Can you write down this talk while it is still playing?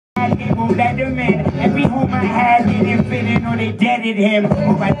they won't let him in. Every home I had didn't fit in, or they deaded him.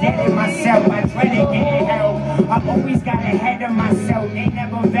 Or I deaded myself, I dreaded getting help. I've always got ahead of myself, they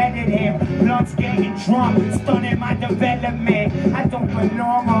never vetted him. Blunts getting drunk, stunning my development. I don't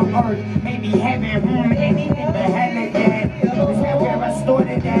belong on earth, maybe heaven, anything but hell again. Is that where I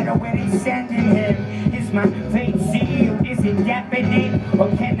started at, or where they sending him? Is my fate sealed? Is it definite? Or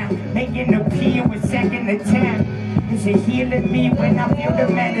can I make an appeal with second attempt? Is it healing me when I feel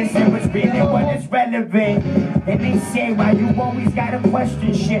the medicine? What's really what is relevant? And they say, why you always gotta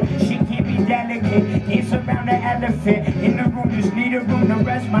question shit? Shit can't be delicate. Dance around the elephant. In the room, just need a room to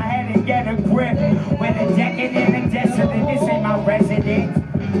rest my head and get a grip. When a decadent and desolate, this ain't my residence.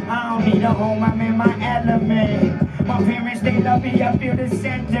 I don't need a home, I'm in my element. My parents, they love me, I feel the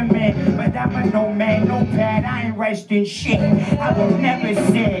sentiment. But I'm a nomad, no pad, I ain't resting shit. I will never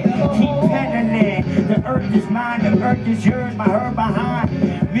sit, keep pedaling. The earth is mine, the earth is yours, my herb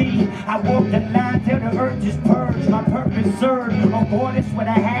behind me. I walk the line till the earth is purged, my purpose served. Oh boy, that's what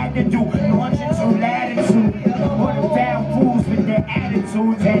I had to do, launching to latitude. What the foul fools with their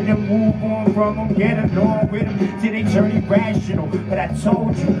attitudes, had to move on from them, get along with them, till they turn irrational. But I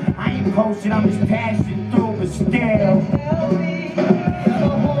told you, I ain't coasting, I'm just passing through, but still.